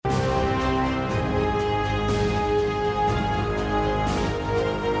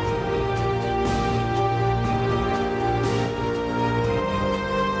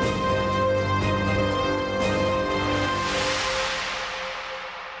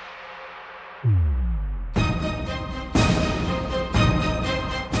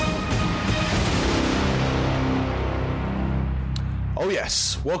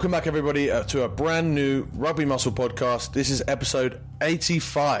Yes, welcome back everybody to a brand new Rugby Muscle podcast. This is episode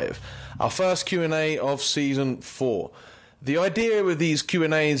 85, our first Q&A of season 4. The idea with these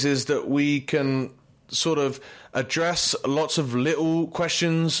Q&As is that we can sort of address lots of little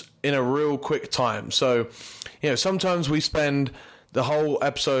questions in a real quick time. So, sometimes we spend the whole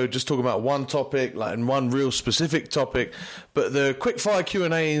episode just talking about one topic, like in one real specific topic, but the quickfire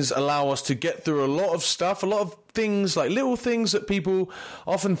Q&As allow us to get through a lot of stuff, a lot of things, like little things that people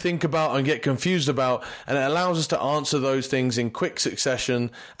often think about and get confused about, and it allows us to answer those things in quick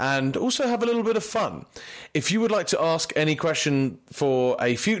succession and also have a little bit of fun. If you would like to ask any question for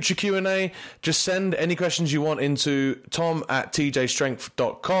a future Q&A, just send any questions you want into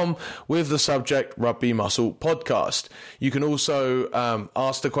tom@tjstrength.com with the subject Rugby Muscle Podcast. You can also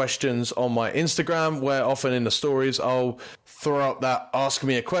ask the questions on my Instagram, where often in the stories I'll throw up that ask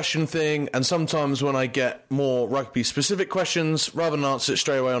me a question thing, and sometimes when I get more rugby specific questions, rather than answer it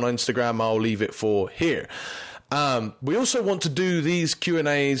straight away on Instagram, I'll leave it for here. We also want to do these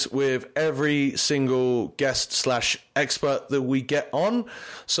Q&As with every single guest / expert that we get on,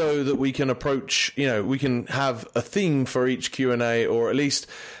 so that we can approach, we can have a theme for each Q&A, or at least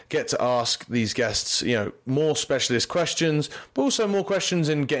get to ask these guests, more specialist questions, but also more questions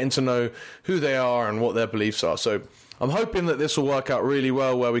in getting to know who they are and what their beliefs are. So I'm hoping that this will work out really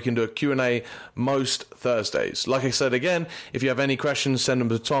well, where we can do a Q&A most Thursdays. Like I said again, if you have any questions, send them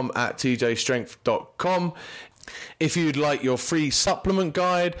to tom@tjstrength.com. If you'd like your free supplement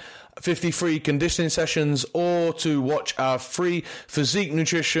guide, 50 free conditioning sessions, or to watch our free physique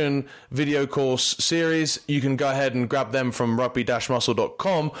nutrition video course series, you can go ahead and grab them from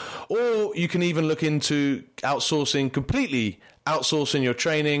rugby-muscle.com, or you can even look into completely outsourcing your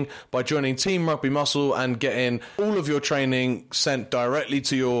training by joining Team Rugby Muscle and getting all of your training sent directly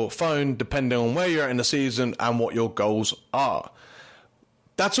to your phone, depending on where you're at in the season and what your goals are.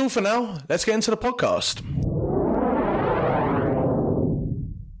 That's all for now. Let's get into the podcast.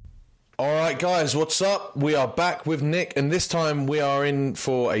 All right, guys, what's up? We are back with Nick, and this time we are in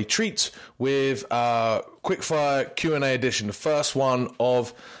for a treat with our quickfire Q&A edition, the first one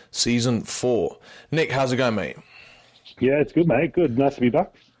of season 4. Nick, how's it going, mate? Yeah, it's good, mate. Good. Nice to be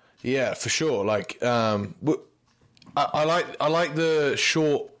back. Yeah, for sure. Like, I like the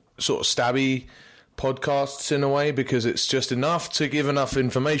short, sort of stabby podcasts in a way, because it's just enough to give enough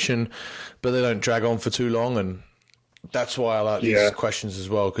information, but they don't drag on for too long, and that's why I like these questions as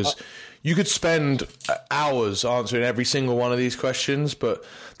well, because you could spend hours answering every single one of these questions, but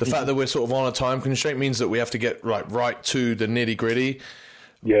the fact that we're sort of on a time constraint means that we have to get right to the nitty gritty.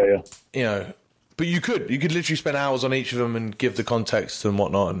 Yeah. But you could literally spend hours on each of them and give the context and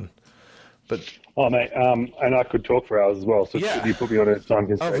whatnot. Mate, and I could talk for hours as well. So you put me on a time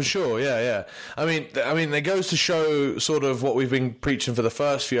constraint. Oh, for sure, yeah. I mean, it goes to show sort of what we've been preaching for the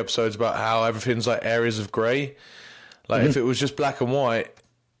first few episodes about how everything's like areas of grey. Like if it was just black and white,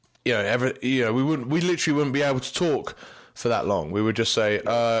 we literally wouldn't be able to talk for that long. We would just say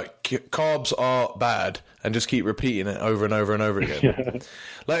carbs are bad and just keep repeating it over and over and over again.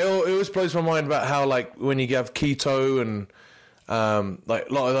 Like it always blows my mind about how, like, when you have keto and like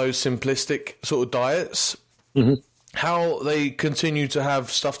a lot of those simplistic sort of diets, how they continue to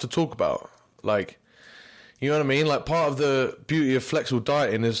have stuff to talk about. Like, you know what I mean? Like, part of the beauty of flexible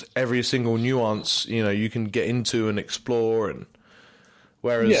dieting is every single nuance, you can get into and explore. And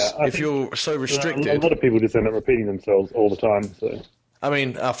whereas if you're so restricted, a lot of people just end up repeating themselves all the time. So I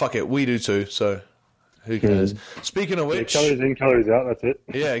mean, fuck it, we do too. So who cares? Speaking of which, calories in, calories out. That's it.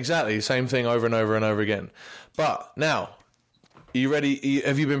 Yeah, exactly. Same thing over and over and over again. But now, are you ready?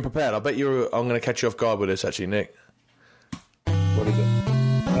 Have you been prepared? I bet I'm going to catch you off guard with this, actually, Nick. What is it?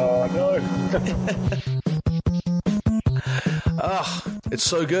 Oh no! It's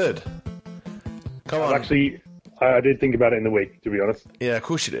so good. Come on. Actually, I did think about it in the week, to be honest. Yeah, of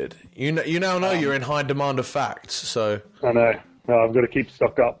course you did. You now know you're in high demand of facts. So I know. I've got to keep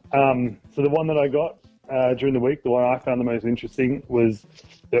stock up. So the one that I got during the week, the one I found the most interesting, was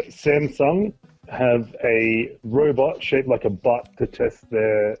that Samsung have a robot shaped like a butt to test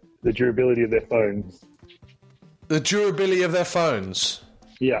the durability of their phones. The durability of their phones?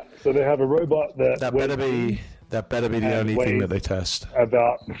 Yeah. So they have a robot that better be the only thing that they test.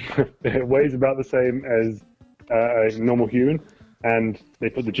 It weighs about the same as a normal human. And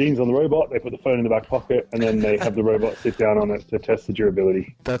they put the jeans on the robot, they put the phone in the back pocket, and then they have the robot sit down on it to test the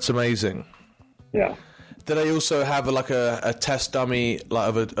durability. That's amazing. Yeah. Do they also have a test dummy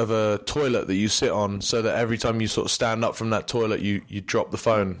of a toilet that you sit on, so that every time you sort of stand up from that toilet, you drop the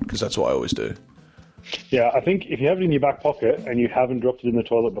phone? Because that's what I always do. Yeah, I think if you have it in your back pocket and you haven't dropped it in the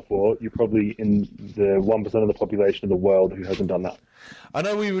toilet before, you're probably in the 1% of the population of the world who hasn't done that. I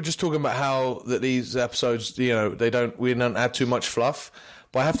know we were just talking about how that these episodes, we don't add too much fluff,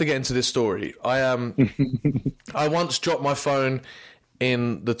 but I have to get into this story. I once dropped my phone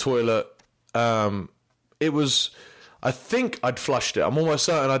in the toilet. I think I'd flushed it. I'm almost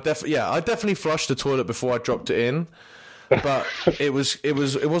certain I definitely flushed the toilet before I dropped it in. But it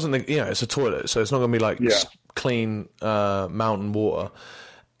wasn't it's a toilet, so it's not going to be like clean mountain water.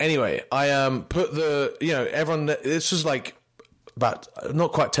 Anyway, I put everyone. This was like about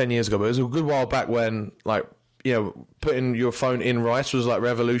not quite 10 years ago, but it was a good while back when putting your phone in rice was like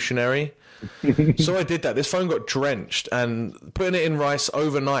revolutionary. So I did that. This phone got drenched, and putting it in rice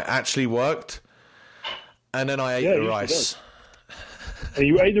overnight actually worked. And then I ate the rice. And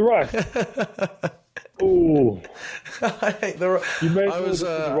you ate the rice. Oh, I ate the. You made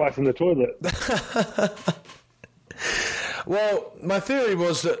the rice in the toilet. Well, my theory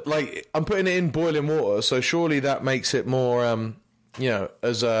was that I'm putting it in boiling water, so surely that makes it more,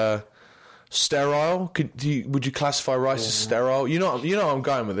 as sterile. Would you classify rice as sterile? You know, I'm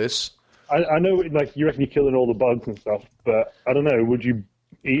going with this. I know, you reckon you're killing all the bugs and stuff, but I don't know. Would you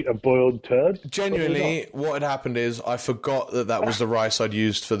eat a boiled turd? Genuinely, what had happened is I forgot that was the rice I'd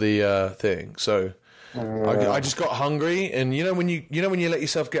used for the thing, so. I just got hungry, and when you let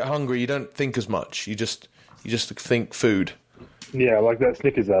yourself get hungry, you don't think as much. You just think food. Yeah, like that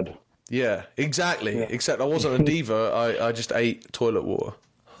Snickers ad. Yeah, exactly. Yeah. Except I wasn't a diva. I just ate toilet water.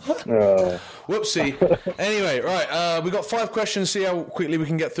 Whoopsie. Anyway, right. We got 5 questions. See how quickly we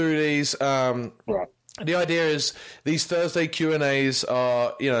can get through these. Right. The idea is these Thursday Q&As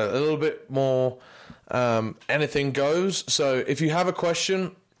are a little bit more anything goes. So if you have a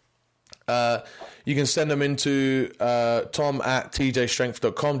question. You can send them into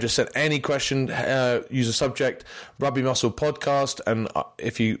tom@tjstrength.com. Just send any question, use a subject, Rugby Muscle Podcast, and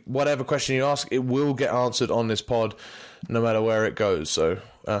whatever question you ask, it will get answered on this pod, no matter where it goes. So,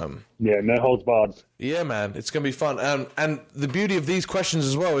 no holds barred. Yeah, man, it's going to be fun. And the beauty of these questions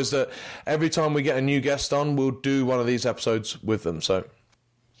as well is that every time we get a new guest on, we'll do one of these episodes with them. So.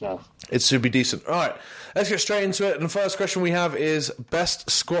 No. It should be decent. All right, let's get straight into it. And the first question we have is best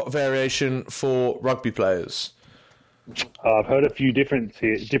squat variation for rugby players. I've heard a few different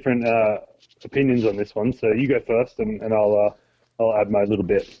opinions on this one, so you go first, and I'll add my little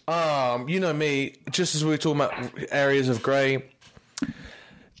bit. You know me, just as we were talking about areas of grey,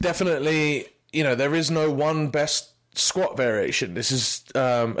 definitely, there is no one best squat variation. This is,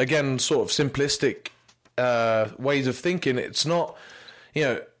 again, sort of simplistic ways of thinking. It's not,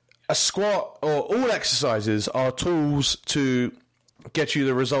 a squat or all exercises are tools to get you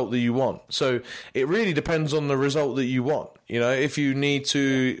the result that you want. So it really depends on the result that you want. If you need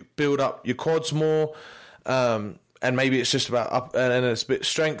to build up your quads more, and maybe it's just about up and it's a bit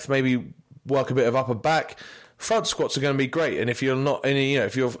strength, maybe work a bit of upper back. Front squats are going to be great, and if you're not any,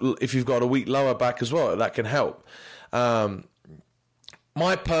 if you've got a weak lower back as well, that can help.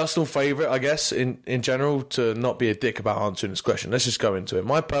 My personal favourite, I guess, in general, to not be a dick about answering this question, let's just go into it.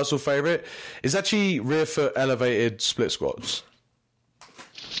 My personal favourite is actually rear foot elevated split squats.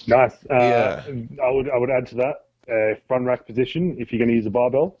 Nice. I would add to that front rack position if you're going to use a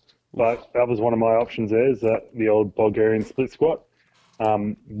barbell. But that was one of my options there, is the old Bulgarian split squat.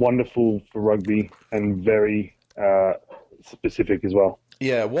 Wonderful for rugby and very specific as well.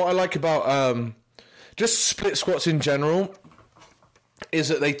 Yeah, what I like about just split squats in general is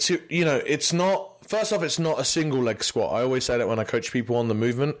that it's not, first off, it's not a single leg squat. I always say that when I coach people on the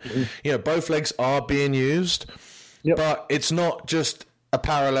movement. Mm-hmm. Both legs are being used, but it's not just a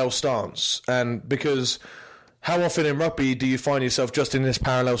parallel stance. And because how often in rugby do you find yourself just in this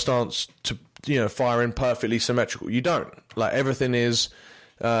parallel stance to, firing perfectly symmetrical? You don't. Like, everything is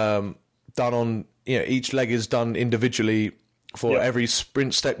done on, each leg is done individually for every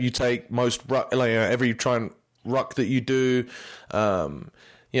sprint step you take, every ruck that you do,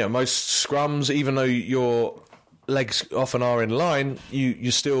 most scrums, even though your legs often are in line,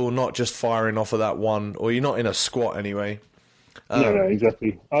 you're still not just firing off of that one, or you're not in a squat anyway. No,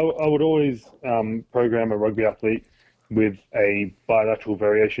 exactly. I would always program a rugby athlete with a bilateral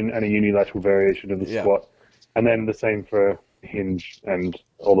variation and a unilateral variation of the squat, and then the same for hinge and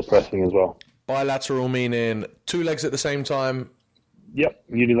all the pressing as well. Bilateral meaning 2 legs at the same time. Yep,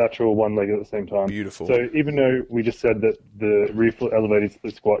 unilateral, 1 leg at the same time. Beautiful. So even though we just said that the rear foot elevated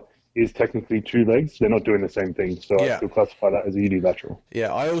split squat is technically 2 legs, they're not doing the same thing. So I still classify that as a unilateral.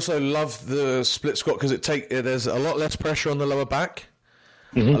 Yeah, I also love the split squat because there's a lot less pressure on the lower back.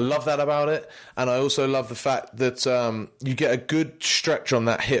 I love that about it. And I also love the fact that you get a good stretch on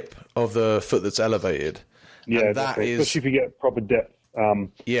that hip of the foot that's elevated. Yeah, and that is, especially if you get proper depth.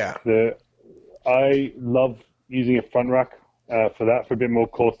 Yeah. I love using a front rack for that, for a bit more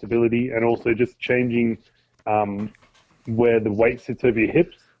core stability, and also just changing where the weight sits over your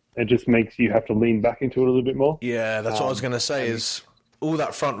hips. It just makes you have to lean back into it a little bit more. Yeah, that's what I was going to say, is all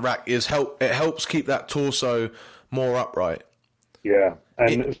that front rack it helps keep that torso more upright. Yeah,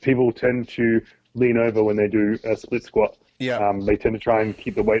 and people tend to lean over when they do a split squat. Yeah. They tend to try and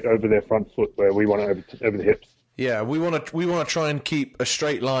keep the weight over their front foot, where we want it over the hips. Yeah, we want to try and keep a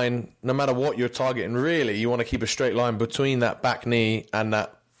straight line, no matter what you're targeting. Really, you want to keep a straight line between that back knee and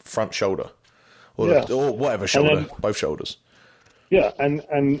that front shoulder, or whatever shoulder, both shoulders. Yeah,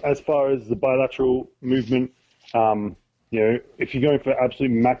 and as far as the bilateral movement, if you're going for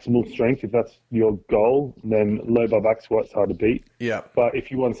absolute maximal strength, if that's your goal, then low bar back squat's hard to beat. Yeah. But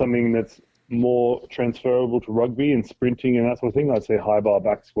if you want something that's more transferable to rugby and sprinting and that sort of thing, I'd say high bar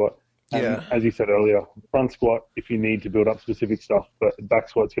back squat. And as you said earlier, front squat if you need to build up specific stuff, but back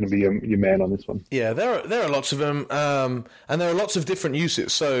squat's going to be your man on this one. Yeah, there are lots of them, and there are lots of different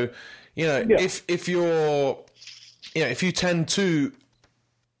uses. So, if you tend to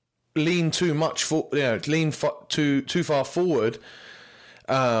lean too much too far forward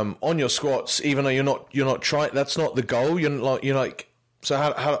on your squats, even though you're not trying, that's not the goal. You're like. So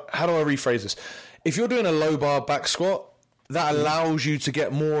how do I rephrase this? If you're doing a low bar back squat, that allows you to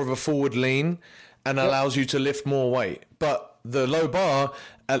get more of a forward lean and allows you to lift more weight. But the low bar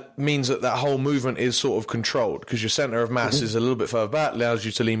means that whole movement is sort of controlled because your center of mass is a little bit further back, allows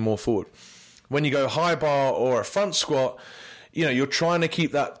you to lean more forward. When you go high bar or a front squat, you're trying to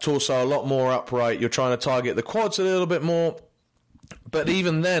keep that torso a lot more upright. You're trying to target the quads a little bit more. But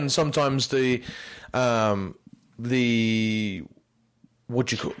even then, sometimes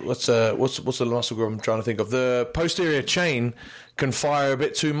what's the muscle group I'm trying to think of? The posterior chain can fire a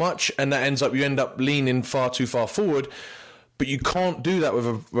bit too much, and you end up leaning far too far forward. But you can't do that with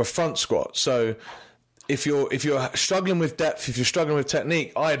a front squat. So if you're struggling with depth, if you're struggling with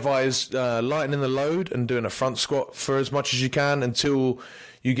technique, I advise lightening the load and doing a front squat for as much as you can until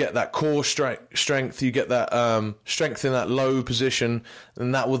you get that core strength, you get that strength in that low position,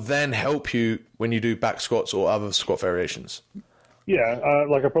 and that will then help you when you do back squats or other squat variations. Yeah,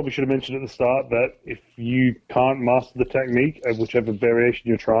 like I probably should have mentioned at the start that if you can't master the technique of whichever variation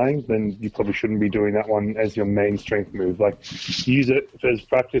you're trying, then you probably shouldn't be doing that one as your main strength move. Like, use it for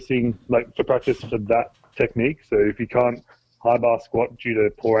practice for that technique. So if you can't high bar squat due to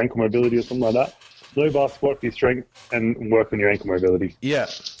poor ankle mobility or something like that, low bar squat for your strength and work on your ankle mobility. Yeah,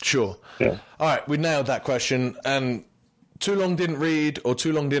 sure. Yeah. All right, we nailed that question. And too long didn't read or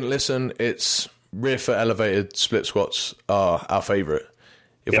too long didn't listen. It's rear foot elevated split squats are our favorite.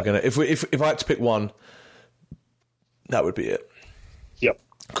 If I had to pick one, that would be it. Yep.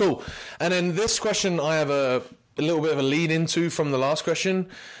 Cool. And then this question, I have a little bit of a lead into from the last question.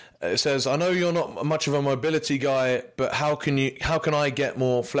 It says, I know you're not much of a mobility guy, but how can I get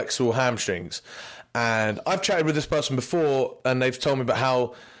more flexible hamstrings? And I've chatted with this person before, and they've told me about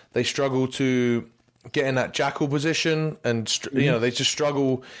how they struggle to get in that jackal position, and they just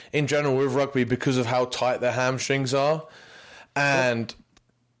struggle in general with rugby because of how tight their hamstrings are. And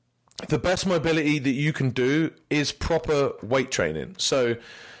the best mobility that you can do is proper weight training. So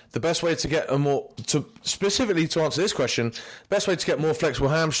the best way to get specifically to answer this question, best way to get more flexible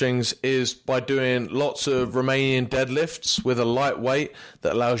hamstrings is by doing lots of Romanian deadlifts with a light weight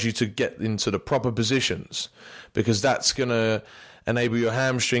that allows you to get into the proper positions, because that's going to enable your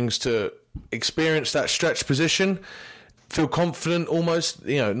hamstrings to experience that stretch position, feel confident almost,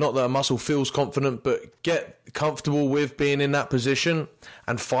 not that a muscle feels confident, but get comfortable with being in that position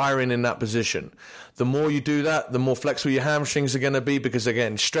and firing in that position. The more you do that, the more flexible your hamstrings are going to be, because they're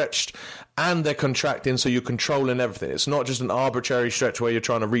getting stretched and they're contracting, so you're controlling everything. It's not just an arbitrary stretch where you're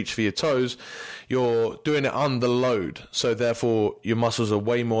trying to reach for your toes. You're doing it under load, so therefore your muscles are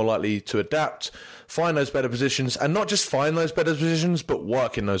way more likely to adapt, find those better positions, and not just find those better positions, but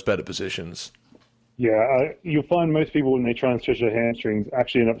work in those better positions. Yeah, you'll find most people, when they try and stretch their hamstrings,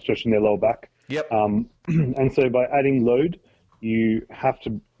 actually end up stretching their lower back. Yep. And so by adding load, you have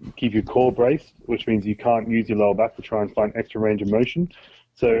to keep your core braced, which means you can't use your lower back to try and find extra range of motion.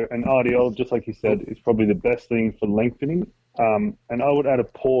 So an RDL, just like you said, is probably the best thing for lengthening. And I would add a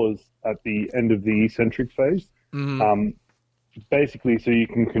pause at the end of the eccentric phase. Basically, so you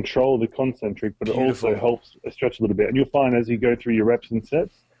can control the concentric, but it also helps stretch a little bit. And you'll find as you go through your reps and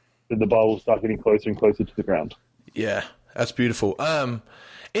sets that the bar will start getting closer and closer to the ground. Yeah, that's beautiful.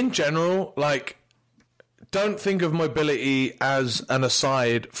 In general, don't think of mobility as an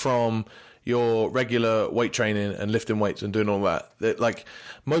aside from your regular weight training and lifting weights and doing all that. Like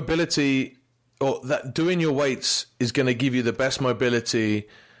mobility, or that doing your weights is going to give you the best mobility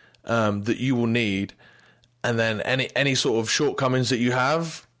that you will need, and then any sort of shortcomings that you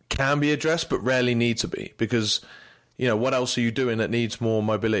have can be addressed, but rarely need to be, because what else are you doing that needs more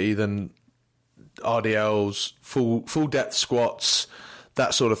mobility than RDLs, full depth squats,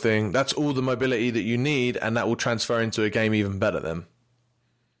 that sort of thing. That's all the mobility that you need, and that will transfer into a game even better then.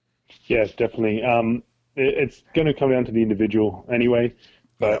 Yeah, definitely. It's going to come down to the individual anyway.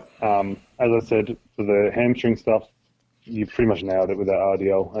 But as I said, for the hamstring stuff, you pretty much nailed it with that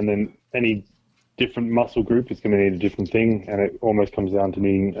RDL. And then any different muscle group is going to need a different thing, and it almost comes down to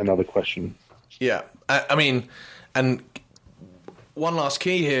needing another question. Yeah. I mean, and one last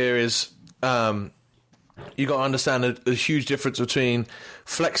key here is you got to understand a huge difference between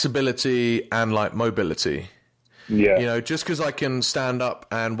flexibility and like mobility. Yeah. Just because I can stand up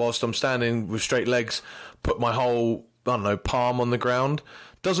and whilst I'm standing with straight legs, put my whole, palm on the ground,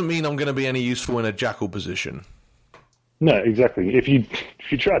 doesn't mean I'm going to be any useful in a jackal position. No, exactly. If you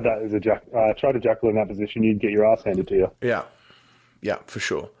tried that as tried a jackal in that position, you'd get your ass handed to you. Yeah, for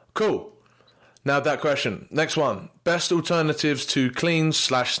sure. Cool. Now that question. Next one. Best alternatives to cleans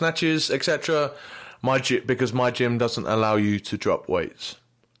 / snatches, etc. Because my gym doesn't allow you to drop weights.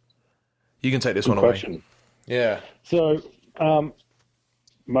 You can take this Good one question. away. Yeah. So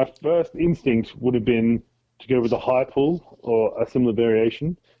my first instinct would have been to go with a high pull or a similar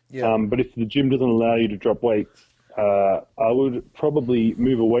variation. Yeah. But if the gym doesn't allow you to drop weights, I would probably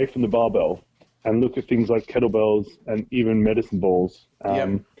move away from the barbell and look at things like kettlebells and even medicine balls.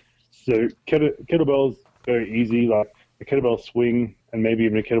 So kettlebells, very easy, like a kettlebell swing and maybe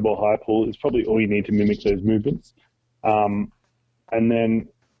even a kettlebell high pull is probably all you need to mimic those movements. And then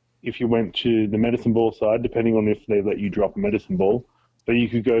if you went to the medicine ball side, depending on if they let you drop a medicine ball, but you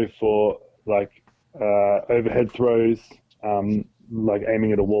could go for like overhead throws, like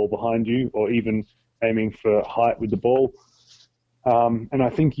aiming at a wall behind you, or even aiming for height with the ball. And I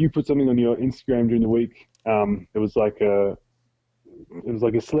think you put something on your Instagram during the week. It was like a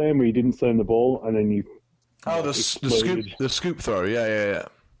slam where you didn't slam the ball, and then you. Oh, the scoop throw. Yeah.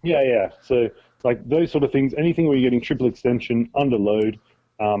 Yeah. So like those sort of things, anything where you're getting triple extension under load,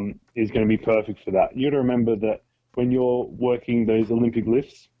 is going to be perfect for that. You got to remember that when you're working those Olympic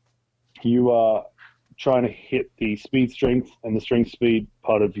lifts, you are trying to hit the speed strength and the strength speed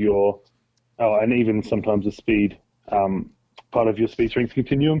part of your, and even sometimes the speed part of your speed strength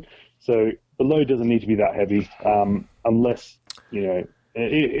continuum. So the load doesn't need to be that heavy, unless,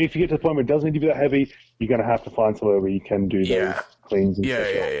 if you get to the point where it does need to be that heavy, you're going to have to find somewhere where you can do those cleans. And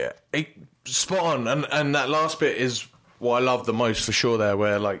Yeah. Spot on. And that last bit is what I love the most for sure there,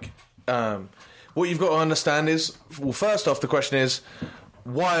 where like, what you've got to understand is, well, first off, the question is,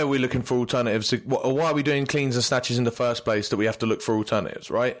 why are we looking for alternatives? Why are we doing cleans and snatches in the first place that we have to look for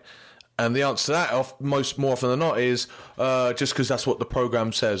alternatives, right? And the answer to that, more often than not, is just because that's what the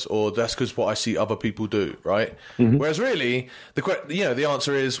program says, or that's because what I see other people do, right? Mm-hmm. Whereas really, the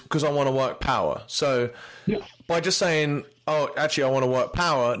answer is because I want to work power. So by just saying, oh, actually, I want to work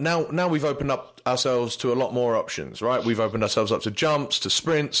power, now we've opened up ourselves to a lot more options, right? We've opened ourselves up to jumps, to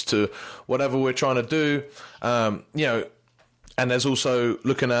sprints, to whatever we're trying to do, and there's also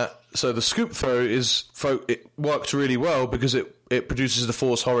looking at, so the scoop throw it works really well because it produces the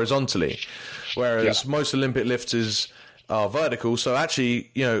force horizontally, whereas most Olympic lifters are vertical. So actually,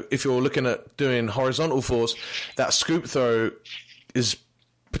 if you're looking at doing horizontal force, that scoop throw is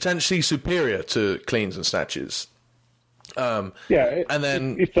potentially superior to cleans and snatches. And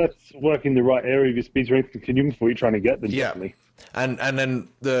then if that's working the right area of your speed strength continuum before you're trying to get, then definitely. And then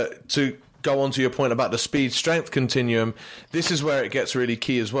to go on to your point about the speed strength continuum, this is where it gets really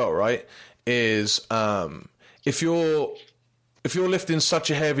key as well, right? Is if you're lifting such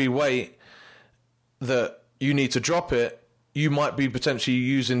a heavy weight that you need to drop it, you might be potentially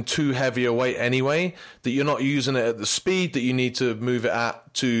using too heavy a weight anyway, that you're not using it at the speed that you need to move it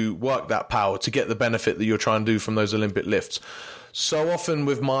at to work that power, to get the benefit that you're trying to do from those Olympic lifts. So often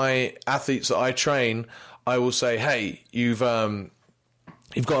with my athletes that I train, I will say, hey, you've got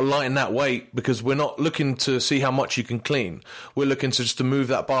to lighten that weight because we're not looking to see how much you can clean. We're looking to move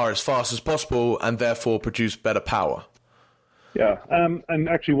that bar as fast as possible and therefore produce better power. Yeah, and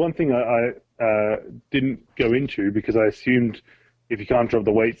actually one thing I didn't go into because I assumed if you can't drop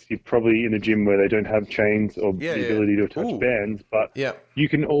the weights, you're probably in a gym where they don't have chains or the ability to attach bands. But you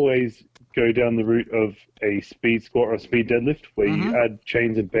can always go down the route of a speed squat or a speed deadlift where you add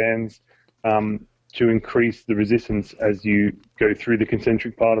chains and bands to increase the resistance as you go through the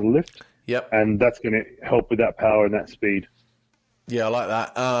concentric part of the lift. Yep. And that's going to help with that power and that speed. Yeah, I like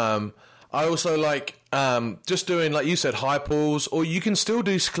that. I also like just doing, like you said, high pulls, or you can still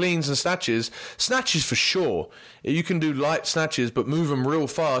do cleans and snatches. Snatches for sure. You can do light snatches, but move them real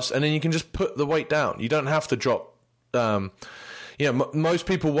fast, and then you can just put the weight down. You don't have to drop. Most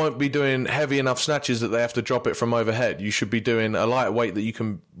people won't be doing heavy enough snatches that they have to drop it from overhead. You should be doing a light weight that you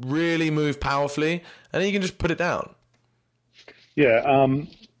can really move powerfully, and then you can just put it down. Yeah,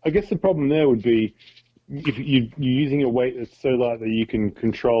 I guess the problem there would be if you're using a weight that's so light that you can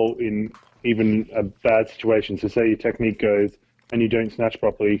control in even a bad situation. So say your technique goes and you don't snatch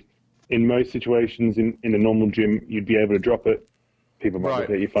properly. In most situations in a normal gym, you'd be able to drop it. People might look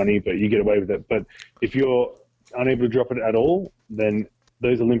at you funny, but you get away with it. But if you're unable to drop it at all, then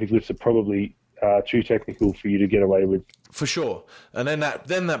those Olympic lifts are probably too technical for you to get away with. For sure. And then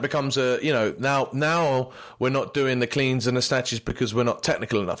that becomes now we're not doing the cleans and the snatches because we're not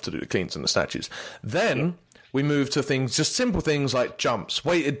technical enough to do the cleans and the snatches. Then we move to things, just simple things like jumps,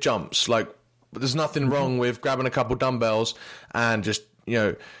 weighted jumps. Like there's nothing wrong with grabbing a couple dumbbells and just,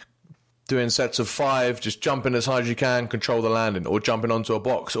 doing sets of 5, just jumping as high as you can, control the landing, or jumping onto a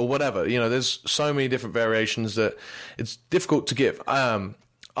box or whatever. There's so many different variations that it's difficult to give. I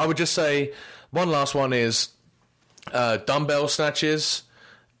would just say one last one is dumbbell snatches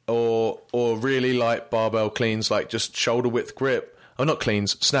or really light barbell cleans, like just shoulder width grip, or not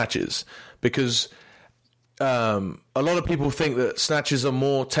cleans, snatches, because a lot of people think that snatches are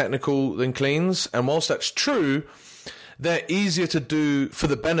more technical than cleans, and whilst that's true, they're easier to do for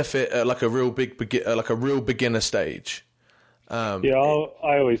the benefit at like a real beginner stage. I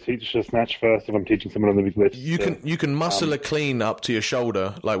always teach a snatch first if I'm teaching someone on the big lift. You can muscle a clean up to your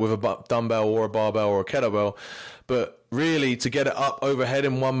shoulder, like with a dumbbell or a barbell or a kettlebell, but really to get it up overhead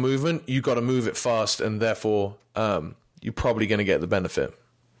in one movement, you got to move it fast, and therefore you're probably going to get the benefit.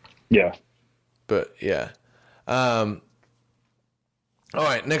 Yeah. But yeah. All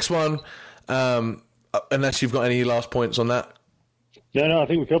right, next one. Unless you've got any last points on that. No, I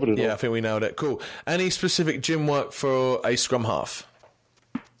think we covered it all. Yeah, I think we nailed it. Cool. Any specific gym work for a scrum half?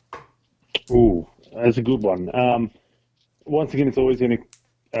 Ooh, that's a good one. Once again, it's always going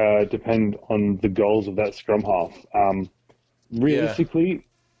to depend on the goals of that scrum half. Realistically,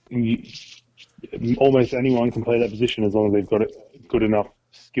 almost anyone can play that position as long as they've got a good enough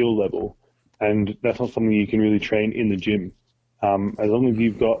skill level, and that's not something you can really train in the gym. As long as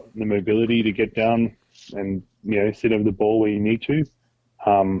you've got the mobility to get down and sit over the ball where you need to,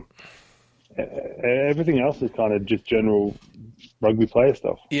 everything else is kind of just general rugby player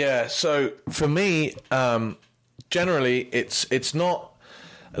stuff. Yeah. So for me, generally, it's not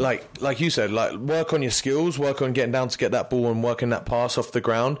like you said, like work on your skills, work on getting down to get that ball and working that pass off the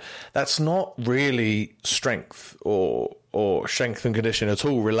ground. That's not really strength or strength and condition at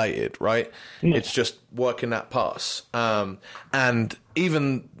all related, right? No. It's just working that pass. And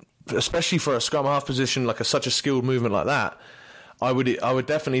even, especially for a scrum half position, like such a skilled movement like that, I would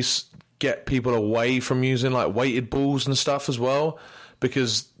definitely get people away from using like weighted balls and stuff as well,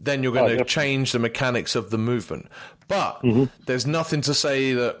 because then you're going to change the mechanics of the movement. But there's nothing to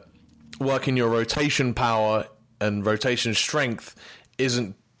say that working your rotation power and rotation strength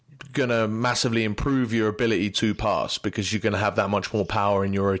isn't going to massively improve your ability to pass, because you're going to have that much more power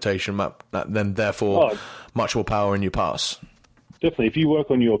in your rotation map, then therefore much more power in your pass. Definitely. If you work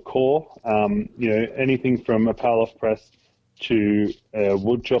on your core, anything from a powerlift press to a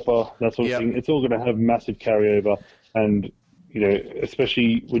wood chopper, that sort of thing, it's all going to have massive carryover. And,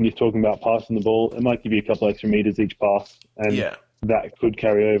 especially when you're talking about passing the ball, it might give you a couple extra meters each pass, and that could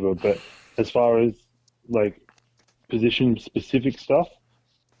carry over. But as far as like position specific stuff,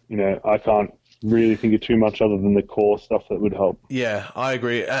 I can't really think of too much other than the core stuff that would help. Yeah, I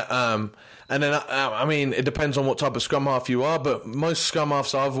agree. And then, I mean, it depends on what type of scrum half you are, but most scrum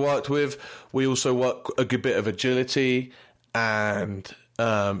halves I've worked with, we also work a good bit of agility and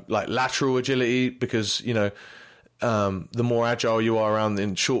like lateral agility, because, the more agile you are around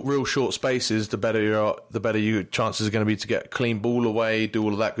in real short spaces, the better your chances are going to be to get a clean ball away, do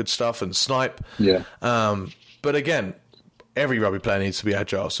all of that good stuff and snipe. Yeah. But again, every rugby player needs to be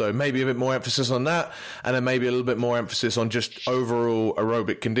agile, so maybe a bit more emphasis on that, and then maybe a little bit more emphasis on just overall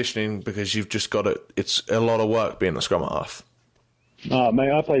aerobic conditioning, because you've just got it's a lot of work being a scrum half.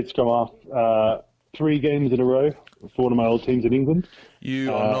 Mate, I played scrum half 3 games in a row for one of my old teams in England.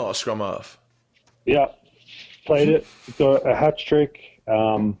 You are not a scrum half. Yeah, played it, got a hat trick.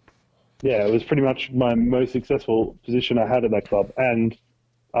 It was pretty much my most successful position I had at that club, and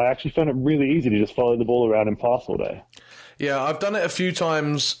I actually found it really easy to just follow the ball around and pass all day. Yeah, I've done it a few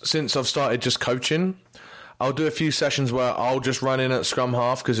times since I've started just coaching. I'll do a few sessions where I'll just run in at scrum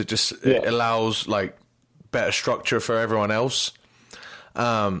half because it allows like better structure for everyone else.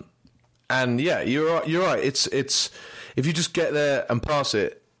 And yeah, you're right. It's if you just get there and pass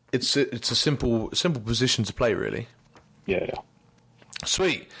it, it's a simple position to play, really. Yeah.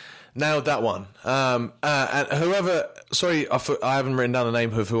 Sweet. Nailed that one. And whoever, sorry, I haven't written down the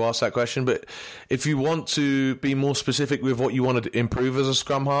name of who asked that question, but if you want to be more specific with what you want to improve as a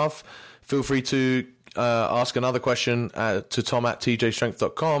scrum half, feel free to ask another question to Tom at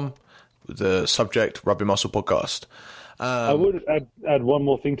tjstrength.com with the subject Rugby Muscle Podcast. I would add one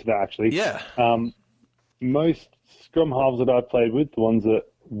more thing to that, actually. Yeah. Most scrum halves that I've played with, the ones that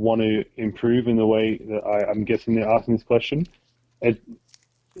want to improve in the way that I'm guessing they're asking this question, as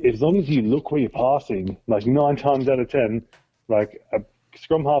long as you look where you're passing, like 9 times out of 10, like a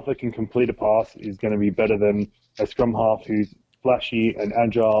scrum half that can complete a pass is going to be better than a scrum half who's flashy and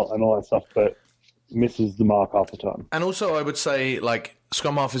agile and all that stuff, but misses the mark half the time. And also, I would say, like,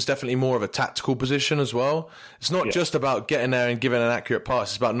 scrum half is definitely more of a tactical position as well. It's not just about getting there and giving an accurate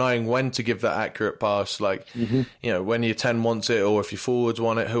pass. It's about knowing when to give that accurate pass. Like, you know, when your 10 wants it or if your forwards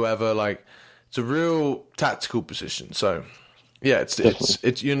want it, whoever. Like, it's a real tactical position. So, yeah,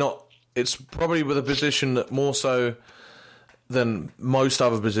 it's probably with a position that more so than most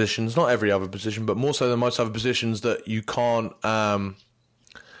other positions, not every other position, but more so than most other positions that you can't,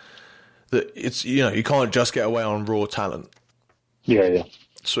 you can't just get away on raw talent. Yeah.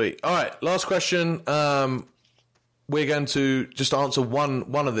 Sweet. All right, last question. We're going to just answer one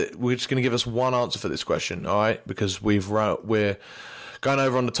of the. We're just going to give us one answer for this question. All right, because we're going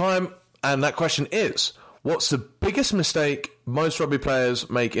over on the time, and that question is: what's the biggest mistake most rugby players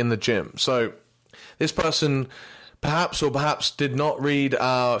make in the gym? So, this person perhaps did not read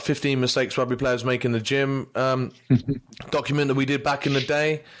our 15 mistakes rugby players make in the gym document that we did back in the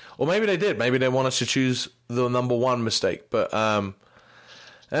day. Or maybe they did. Maybe they want us to choose the number one mistake. But I'll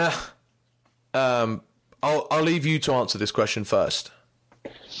leave you to answer this question first.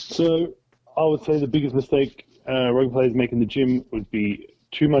 So I would say the biggest mistake rugby players make in the gym would be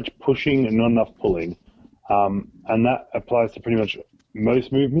too much pushing and not enough pulling. And that applies to pretty much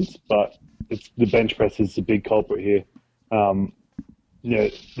most movements, but the bench press is the big culprit here.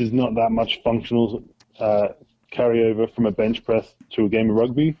 There's not that much functional carryover from a bench press to a game of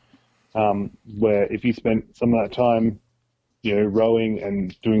rugby, where if you spent some of that time, rowing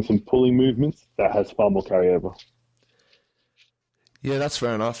and doing some pulling movements, that has far more carryover. Yeah, that's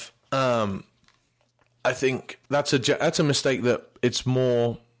fair enough. I think that's a mistake that it's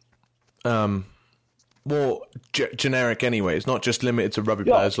more generic anyway. It's not just limited to rugby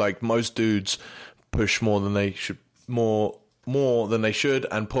players. Like most dudes push more than they should, more than they should,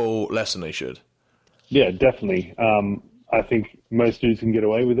 and pull less than they should. Yeah, definitely. I think most dudes can get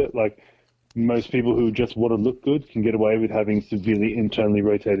away with it. Like most people who just want to look good can get away with having severely internally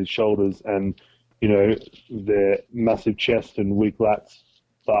rotated shoulders and, their massive chest and weak lats.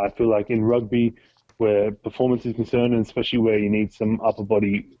 But I feel like in rugby, where performance is concerned, and especially where you need some upper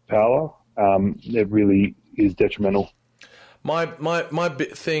body power, it really is detrimental. My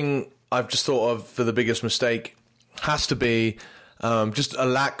big thing I've just thought of for the biggest mistake has to be just a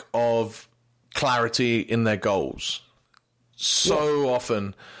lack of clarity in their goals. So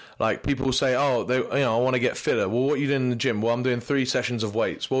often, like people say, I want to get fitter. Well, what are you doing in the gym? Well, I'm doing 3 sessions of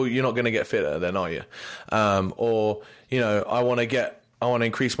weights. Well, you're not going to get fitter then, are you? Or I want to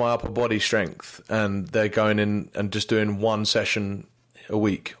increase my upper body strength, and they're going in and just doing 1 session a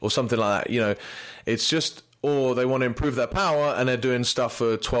week or something like that. It's just, or they want to improve their power and they're doing stuff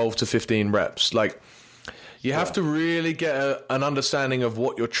for 12 to 15 reps. Like you have to really get an understanding of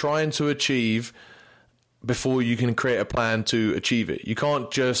what you're trying to achieve before you can create a plan to achieve it. You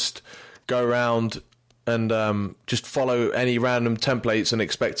can't just go around and just follow any random templates and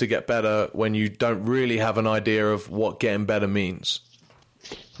expect to get better when you don't really have an idea of what getting better means.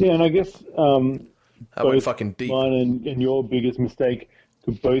 Yeah, and I guess that went fucking deep. Mine and your biggest mistake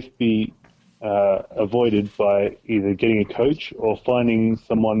could both be avoided by either getting a coach or finding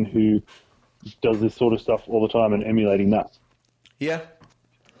someone who does this sort of stuff all the time and emulating that. Yeah,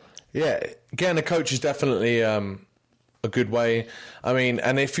 getting a coach is definitely a good way. I mean,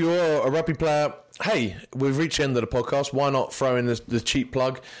 and if you're a rugby player, hey, we've reached the end of the podcast. Why not throw in the cheap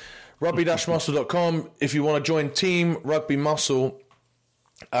plug? Rugby-muscle.com. If you want to join Team Rugby Muscle,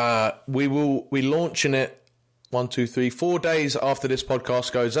 we're launching it 4 days after this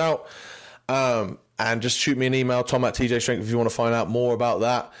podcast goes out. And just shoot me an email, Tom at tjstrength, if you want to find out more about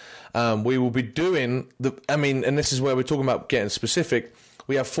that. We will be doing and this is where we're talking about getting specific.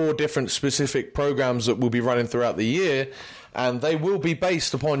 we have 4 different specific programs that we'll be running throughout the year, and they will be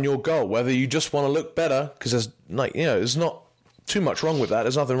based upon your goal, whether you just want to look better, because there's there's not too much wrong with that.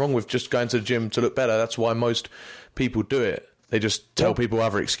 There's nothing wrong with just going to the gym to look better. That's why most people do it. They just tell people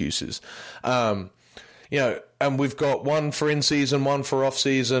other excuses. And we've got one for in-season, one for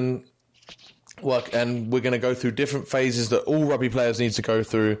off-season work, and we're going to go through different phases that all rugby players need to go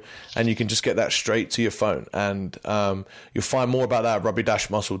through, and you can just get that straight to your phone. And you'll find more about that at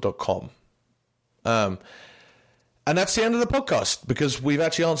rugby-muscle.com. And that's the end of the podcast, because we've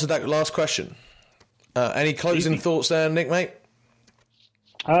actually answered that last question. Any closing thoughts there, Nick, mate?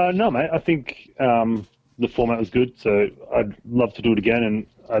 No, mate. I think the format was good, so I'd love to do it again, and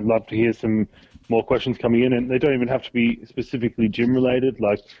I'd love to hear some more questions coming in. And they don't even have to be specifically gym-related.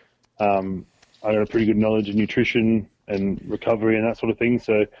 Like, I got a pretty good knowledge of nutrition and recovery and that sort of thing.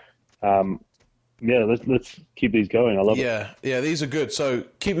 So, let's keep these going. I love it. Yeah, these are good. So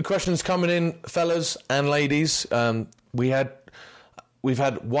keep the questions coming in, fellas and ladies. We've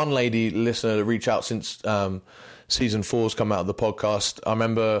had one lady listener reach out since season 4's come out of the podcast. I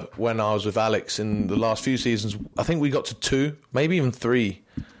remember when I was with Alex in the last few seasons, I think we got to 2, maybe even 3.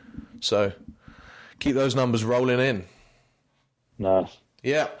 So keep those numbers rolling in. Nice.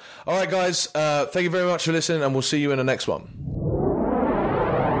 Yeah. All right, guys. Thank you very much for listening, and we'll see you in the next one.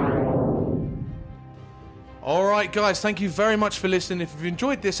 All right, guys. Thank you very much for listening. If you've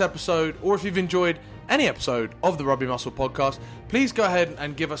enjoyed this episode, or if you've enjoyed any episode of the Rugby Muscle podcast, please go ahead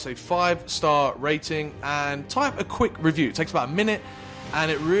and give us a 5-star rating and type a quick review. It takes about a minute, and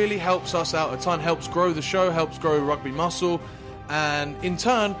it really helps us out a ton, helps grow the show, helps grow Rugby Muscle, and in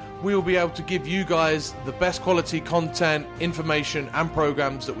turn, we will be able to give you guys the best quality content, information, and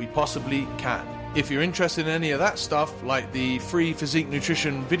programs that we possibly can. If you're interested in any of that stuff, like the free physique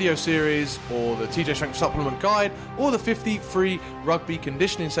nutrition video series, or the TJ Strength supplement guide, or the 50 free rugby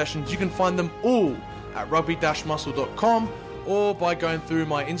conditioning sessions, you can find them all at rugby-muscle.com, or by going through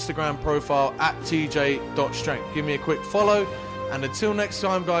my Instagram profile at tj.strength. Give me a quick follow, and until next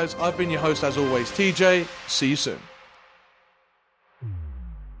time, guys, I've been your host as always, TJ. See you soon.